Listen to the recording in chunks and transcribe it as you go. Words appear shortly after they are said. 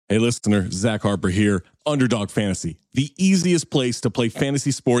Hey, listener, Zach Harper here. Underdog Fantasy, the easiest place to play fantasy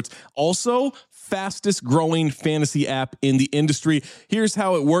sports. Also, fastest growing fantasy app in the industry. Here's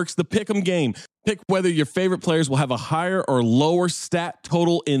how it works. The Pick'em game. Pick whether your favorite players will have a higher or lower stat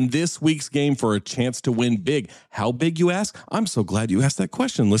total in this week's game for a chance to win big. How big, you ask? I'm so glad you asked that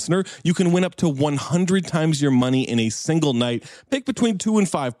question, listener. You can win up to 100 times your money in a single night. Pick between 2 and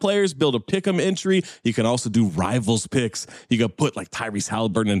 5 players. Build a Pick'em entry. You can also do rivals picks. You can put like Tyrese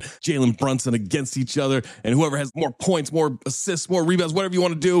Halliburton and Jalen Brunson against each other, and whoever has more points, more assists, more rebounds, whatever you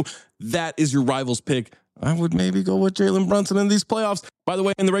want to do, that is your rivals pick. I would maybe go with Jalen Brunson in these playoffs. By the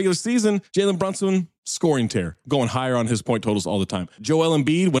way, in the regular season, Jalen Brunson, scoring tear, going higher on his point totals all the time. Joel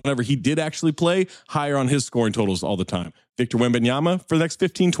Embiid, whenever he did actually play, higher on his scoring totals all the time. Victor Wembanyama, for the next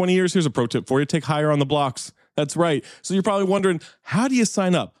 15, 20 years, here's a pro tip for you. Take higher on the blocks. That's right. So you're probably wondering, how do you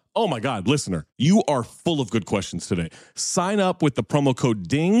sign up? Oh my God, listener, you are full of good questions today. Sign up with the promo code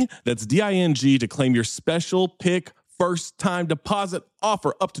DING, that's D-I-N-G, to claim your special pick first time deposit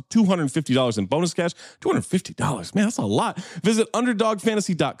offer up to $250 in bonus cash. $250, man, that's a lot. Visit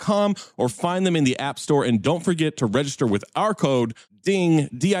underdogfantasy.com or find them in the App Store. And don't forget to register with our code DING,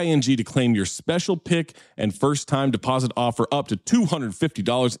 D-I-N-G, to claim your special pick and first time deposit offer up to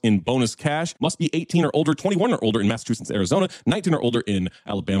 $250 in bonus cash. Must be 18 or older, 21 or older in Massachusetts, Arizona, 19 or older in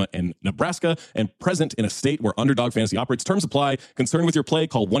Alabama and Nebraska, and present in a state where Underdog Fantasy operates. Terms apply. Concerned with your play,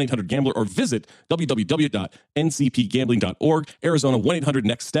 call 1-800-GAMBLER or visit www.ncpgambling.org. Arizona,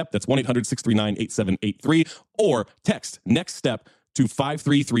 1-800-NEXT-STEP. That's 1-800-639-8783. Or text NEXT STEP to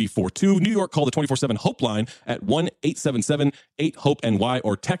 53342. New York, call the 24/7 Hope line at 1-877-8-HOPE-NY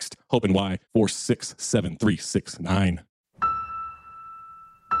or text HOPE-NY 467-369.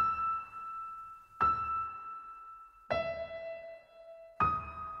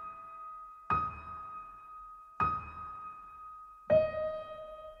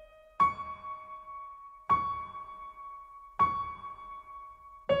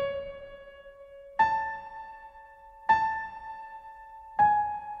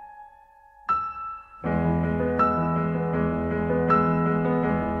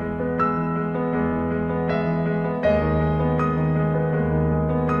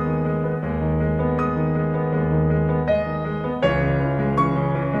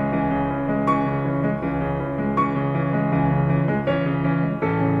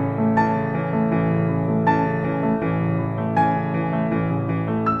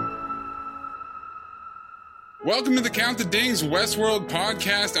 Welcome to the Count the Dings Westworld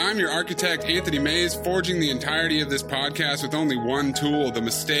podcast. I'm your architect, Anthony Mays, forging the entirety of this podcast with only one tool, the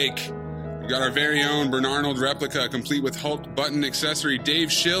mistake. We've got our very own Bernarnold replica, complete with Hulk button accessory, Dave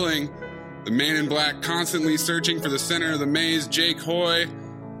Schilling, the man in black constantly searching for the center of the maze, Jake Hoy,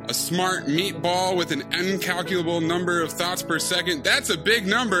 a smart meatball with an incalculable number of thoughts per second. That's a big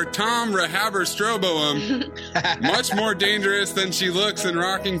number, Tom Rehaber-Stroboam. Much more dangerous than she looks and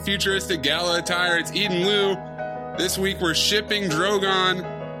rocking futuristic gala attire. It's Eden Liu. This week we're shipping Drogon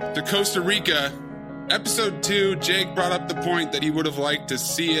to Costa Rica. Episode 2, Jake brought up the point that he would have liked to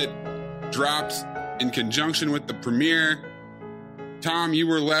see it dropped in conjunction with the premiere. Tom, you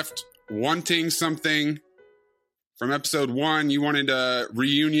were left wanting something from episode 1. You wanted a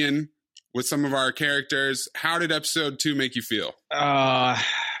reunion with some of our characters. How did episode 2 make you feel?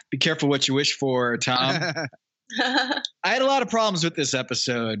 Be careful what you wish for, Tom. I had a lot of problems with this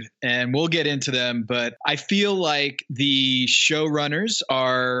episode, and we'll get into them, but I feel like the showrunners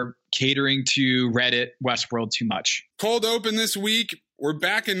are catering to Reddit Westworld too much. Cold open this week. We're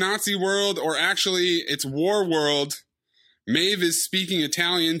back in Nazi world, or actually, it's war world. Maeve is speaking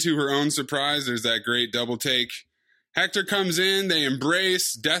Italian to her own surprise. There's that great double take. Hector comes in. They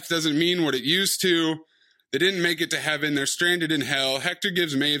embrace. Death doesn't mean what it used to. They didn't make it to heaven. They're stranded in hell. Hector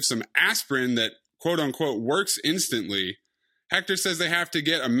gives Maeve some aspirin that quote-unquote works instantly. Hector says they have to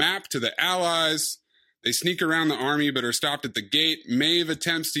get a map to the Allies. They sneak around the army but are stopped at the gate. Maeve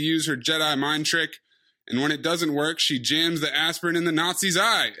attempts to use her Jedi mind trick, and when it doesn't work, she jams the aspirin in the Nazi's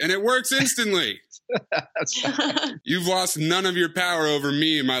eye, and it works instantly. You've lost none of your power over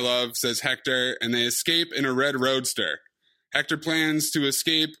me, my love, says Hector, and they escape in a red roadster. Hector plans to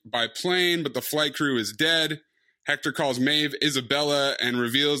escape by plane, but the flight crew is dead. Hector calls Maeve Isabella and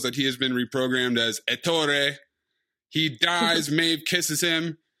reveals that he has been reprogrammed as Ettore. He dies. Maeve kisses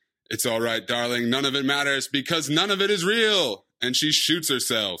him. It's all right, darling. None of it matters because none of it is real. And she shoots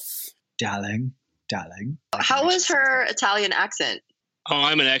herself. Darling. How was her Italian accent? Oh,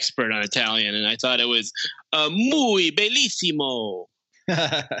 I'm an expert on Italian, and I thought it was muy bellissimo.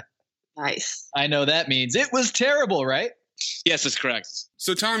 Nice. I know that means it was terrible, right? Yes, that's correct.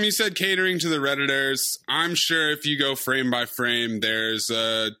 So, Tom, you said catering to the Redditors. I'm sure if you go frame by frame, there's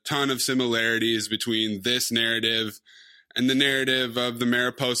a ton of similarities between this narrative and the narrative of the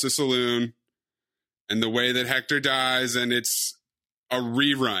Mariposa Saloon and the way that Hector dies, and it's a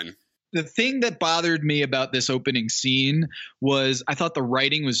rerun. The thing that bothered me about this opening scene was I thought the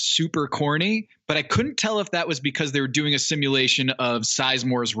writing was super corny, but I couldn't tell if that was because they were doing a simulation of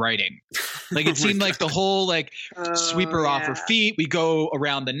Sizemore's writing. Like it seemed like the whole sweep her off her feet. We go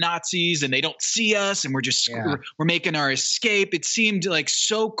around the Nazis and they don't see us and we're making our escape. It seemed like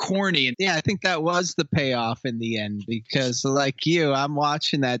so corny. Yeah, I think that was the payoff in the end because like you, I'm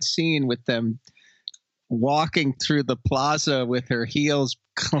watching that scene with them walking through the plaza with her heels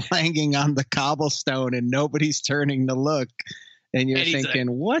clanging on the cobblestone and nobody's turning to look. And you're thinking,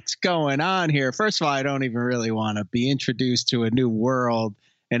 what's going on here? First of all, I don't even really want to be introduced to a new world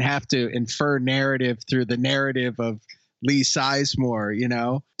and have to infer narrative through the narrative of Lee Sizemore, you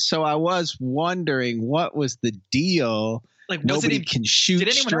know? So I was wondering what was the deal? Like, nobody can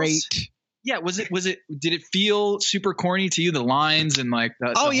shoot straight. Yeah, did it feel super corny to you, the lines and like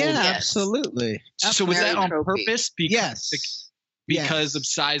the absolutely. So was that on purpose? Yes. Because of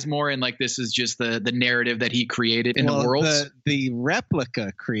Sizemore and like this is just the narrative that he created in the world? The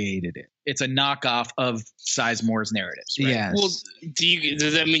replica created it. It's a knockoff of Sizemore's narratives, right? Yes. Well,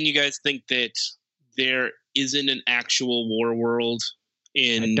 does that mean you guys think that there isn't an actual war world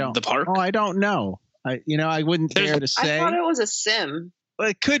in the park? Oh, I don't know. I wouldn't dare to say. I thought it was a sim. Well,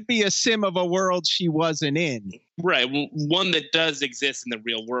 it could be a sim of a world she wasn't in. Right. Well, one that does exist in the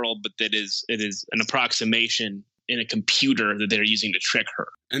real world, but it is an approximation in a computer that they're using to trick her.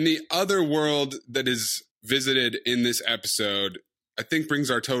 And the other world that is visited in this episode, I think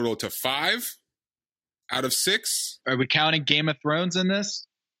brings our total to 5 out of 6. Are we counting Game of Thrones in this?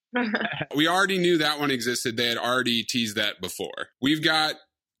 We already knew that one existed. They had already teased that before. We've got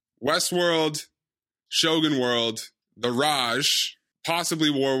Westworld, Shogun World, the Raj, possibly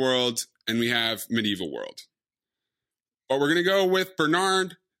War World, and we have Medieval World. But we're going to go with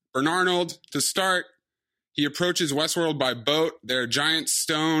Bernarnold to start. He approaches Westworld by boat. There are giant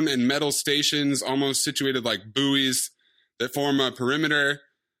stone and metal stations almost situated like buoys that form a perimeter,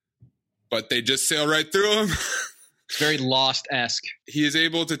 but they just sail right through them. Very Lost-esque. He is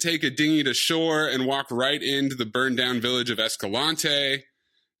able to take a dinghy to shore and walk right into the burned down village of Escalante.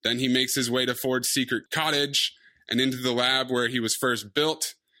 Then he makes his way to Ford's secret cottage and into the lab where he was first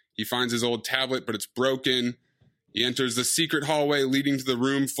built. He finds his old tablet, but it's broken. He enters the secret hallway leading to the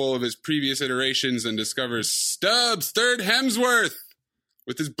room full of his previous iterations and discovers Stubbs, Third Hemsworth.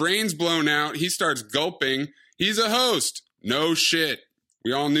 With his brains blown out, he starts gulping. He's a host. No shit.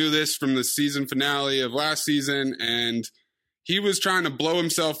 We all knew this from the season finale of last season, and he was trying to blow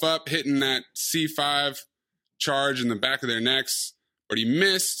himself up, hitting that C5 charge in the back of their necks, but he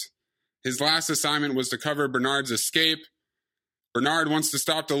missed. His last assignment was to cover Bernard's escape. Bernard wants to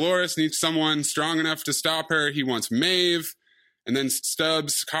stop Dolores, needs someone strong enough to stop her. He wants Maeve. And then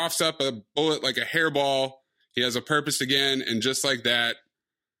Stubbs coughs up a bullet like a hairball. He has a purpose again. And just like that,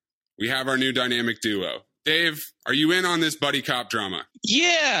 we have our new dynamic duo. Dave, are you in on this buddy cop drama?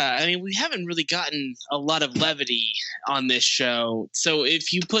 Yeah. I mean, we haven't really gotten a lot of levity on this show. So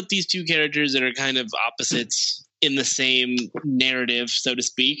if you put these two characters that are kind of opposites in the same narrative, so to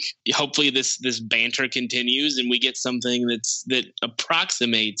speak, hopefully this banter continues and we get something that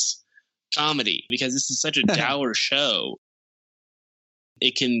approximates comedy, because this is such a dour show.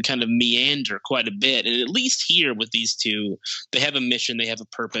 It can kind of meander quite a bit. And at least here with these two, they have a mission, they have a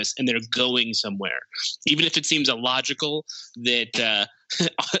purpose, and they're going somewhere. Even if it seems illogical that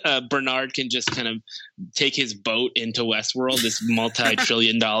Bernard can just kind of take his boat into Westworld, this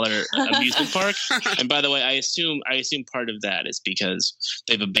multi-trillion-dollar amusement park. And by the way, I assume part of that is because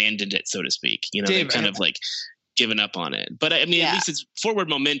they've abandoned it, so to speak. You know, they've kind of like given up on it. But I mean, at least it's forward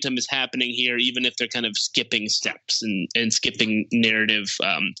momentum is happening here, even if they're kind of skipping steps and skipping narrative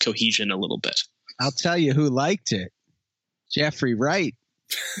cohesion a little bit. I'll tell you who liked it. Jeffrey Wright.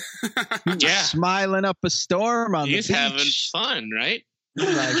 Yeah. Smiling up a storm on the beach. He's having fun, right?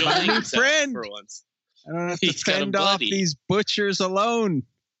 Like, my new friend. For once. I don't have to fend off these butchers alone.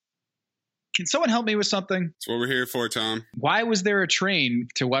 Can someone help me with something? That's what we're here for, Tom. Why was there a train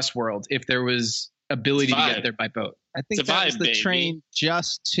to Westworld if there was ability to get there by boat? I think that was the train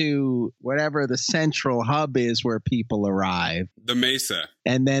just to whatever the central hub is where people arrive. The Mesa.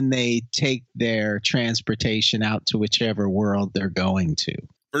 And then they take their transportation out to whichever world they're going to.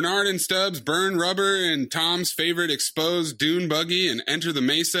 Bernard and Stubbs burn rubber in Tom's favorite exposed dune buggy and enter the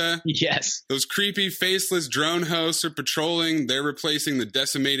Mesa. Yes. Those creepy, faceless drone hosts are patrolling. They're replacing the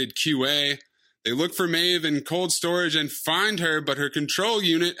decimated QA. They look for Maeve in cold storage and find her, but her control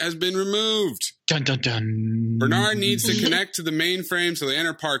unit has been removed. Dun, dun, dun. Bernard needs to connect to the mainframe, so they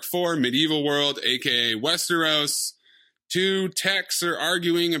enter Park 4, Medieval World, a.k.a. Westeros. Two techs are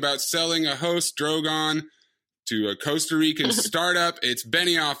arguing about selling a host, Drogon, to a Costa Rican startup. It's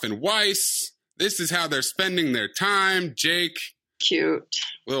Benioff and Weiss. This is how they're spending their time. Jake. Cute.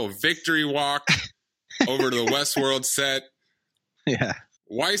 Little victory walk over to the Westworld set. Yeah.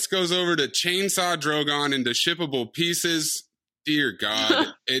 Weiss goes over to chainsaw Drogon into shippable pieces. Dear God,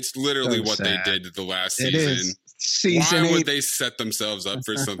 it's literally So what sad. they did the last It season. is. Season Why 8, would they set themselves up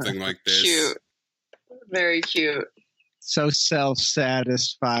for something like this? Cute. Very cute. so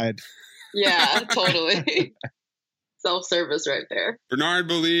self-satisfied. Yeah, totally. Self-service right there. Bernard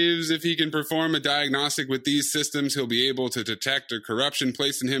believes if he can perform a diagnostic with these systems, he'll be able to detect a corruption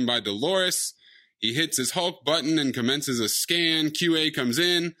placed in him by Dolores. He hits his Hulk button and commences a scan. QA comes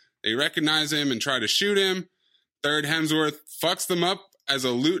in. They recognize him and try to shoot him. Third Hemsworth fucks them up as a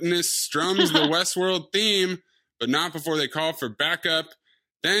lutenist strums the Westworld theme, but not before they call for backup.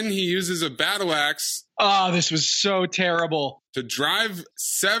 Then he uses a battle axe Oh, this was so terrible. to drive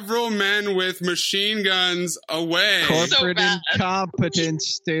several men with machine guns away. Corporate bad.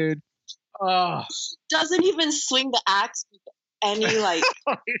 incompetence, dude. Oh, Doesn't even swing the axe with any like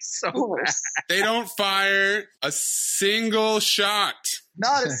it's so force. They don't fire a single shot.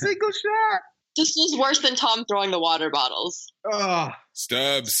 Not a single shot. This was worse than Tom throwing the water bottles. Oh,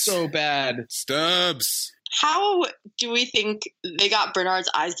 Stubbs. so bad. Stubbs. How do we think they got Bernard's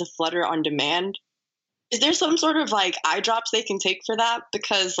eyes to flutter on demand? Is there some sort of like eye drops they can take for that?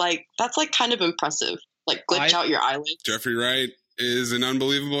 Because like that's like kind of impressive. Like glitch out your eyelids. Jeffrey Wright is an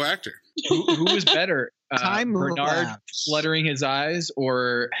unbelievable actor. Who was better? Time Bernard lapse. fluttering his eyes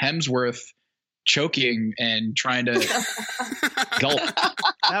or Hemsworth choking and trying to gulp?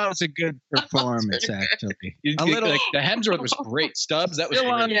 That was a good performance, actually. A little Like, the Hemsworth was great. Stubbs, that was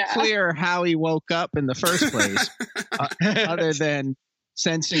still great. unclear how he woke up in the first place, other than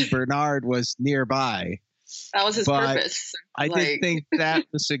sensing Bernard was nearby. That was his But purpose. I did think that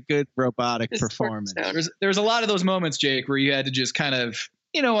was a good robotic His performance. cornerstone. There's a lot of those moments, Jake, where you had to just kind of,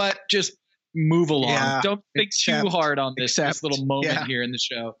 you know what, just move along. Yeah, Don't think too except- hard on this little moment yeah. here in the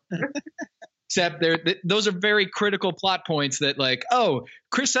show. Except those are very critical plot points that like, oh,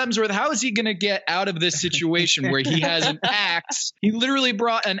 Chris Hemsworth, how is he going to get out of this situation where he has an axe? He literally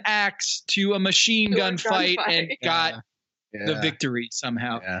brought an axe to a machine gun fight and got the victory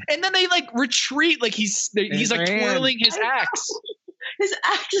somehow. Yeah. And then they like retreat, like he's like ran. twirling his axe. His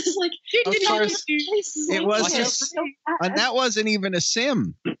axe is like Of course, it was a just- and that wasn't even a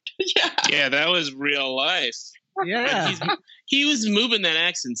sim. yeah. Yeah, that was real life. Yeah. He was moving that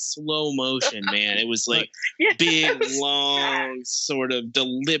axe in slow motion, man. It was like big, long, sort of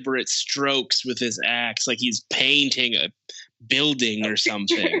deliberate strokes with his axe, like he's painting a building or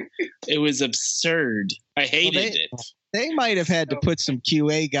something. It was absurd. I hated it. They might have had to put some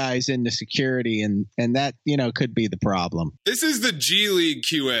QA guys into security, and that, you know, could be the problem. This is the G League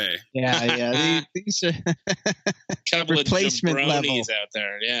QA. Yeah. These are Couple replacement of level. jabronis out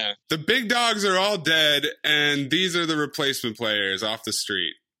there, yeah. The big dogs are all dead, and these are the replacement players off the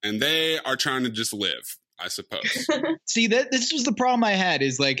street. And they are trying to just live, I suppose. See, this was the problem I had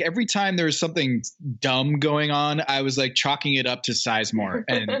is like every time there was something dumb going on, I was like chalking it up to Sizemore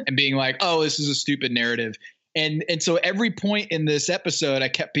and being like, oh, this is a stupid narrative. And so every point in this episode, I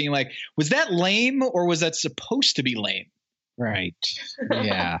kept being like, was that lame or was that supposed to be lame? right.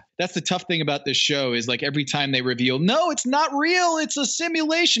 Yeah. That's the tough thing about this show is like every time they reveal, no, it's not real. It's a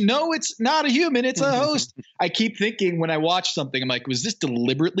simulation. No, it's not a human. It's a host. I keep thinking when I watch something, I'm like, was this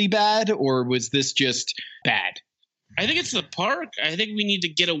deliberately bad or was this just bad? I think it's the park. I think we need to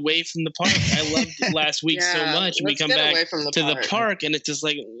get away from the park. I loved last week so Yeah, much. And we let's come get back away from the to park. the park, and it's just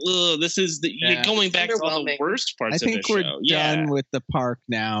like, ugh, this is you're going back to all the Underwhelming. worst parts I of think the we're show. done with the park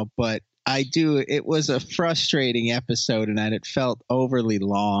now, but it was a frustrating episode, and that it felt overly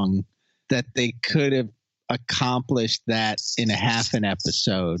long, that they could have accomplished that in a half an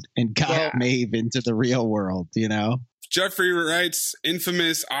episode and got Maeve into the real world, you know? Jeffrey Wright's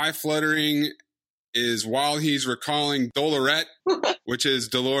infamous eye fluttering is while he's recalling Dolorette, which is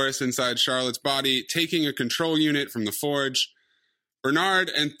Dolores inside Charlotte's body, taking a control unit from the Forge. Bernard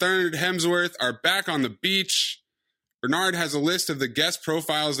and Third Hemsworth are back on the beach. Bernard has a list of the guest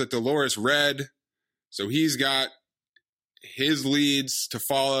profiles that Dolores read, so he's got his leads to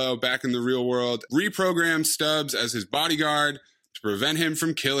follow back in the real world. Reprograms Stubbs as his bodyguard to prevent him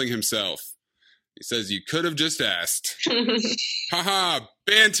from killing himself. He says, you could have just asked. Haha,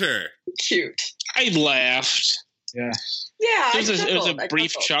 banter. Cute. I laughed. Yeah. Yeah, It was a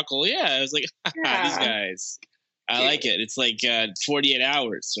brief chuckle. Yeah, I was like, Yeah. these guys. I like it. It's like 48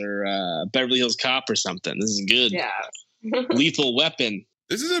 Hours or Beverly Hills Cop or something. This is good. Yeah. Lethal Weapon.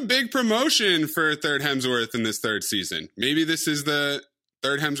 This is a big promotion for Third Hemsworth in this third season. Maybe this is the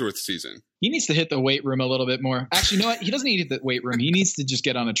third Hemsworth season. He needs to hit the weight room a little bit more. Actually, you know what? He doesn't need to hit the weight room. He needs to just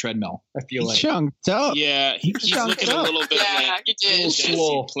get on a treadmill. I feel like. Chunked up. Yeah, he's chunked looking up. a little bit Yeah, like he did. Jesse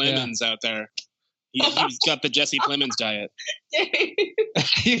Swole. Plemons out there. He's got the Jesse Plemons diet.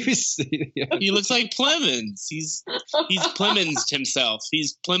 He looks like Plemons. He's Plemonsed himself.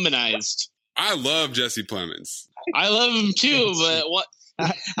 He's Plemonized. I love Jesse Plemons. I love him too, but what?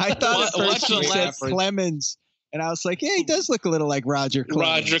 I thought at What's first the you said last- Clemens, and I was like, yeah, he does look a little like Roger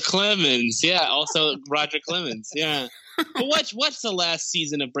Clemens. Roger Clemens, yeah. Also Roger Clemens, yeah. But watch the last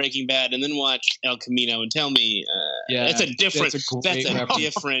season of Breaking Bad, and then watch El Camino, and tell me, that's a different person.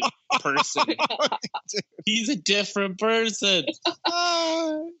 He's a different person.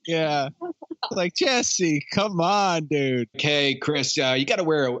 Yeah, like Jesse, come on, dude. Okay, Chris, you got to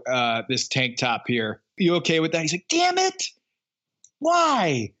wear this tank top here. You okay with that? He's like, damn it.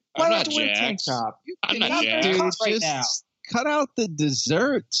 Why? Why I'm do I not have to wear a tank jacked. top? I'm not Get jacked. out of the Dude, car right now. just cut out the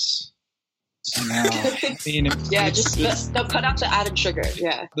desserts. I know. I mean, Yeah, just no, cut out the added sugar.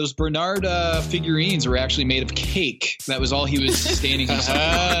 Yeah. those Bernard figurines were actually made of cake. That was all he was standing in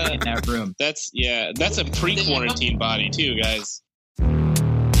that room. That's a pre-quarantine body too, guys.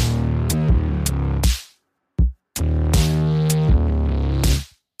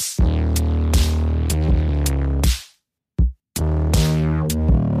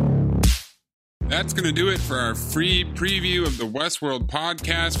 That's going to do it for our free preview of the Westworld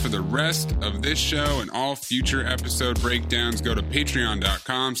podcast. For the rest of this show and all future episode breakdowns, go to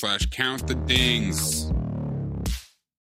patreon.com/countthedings.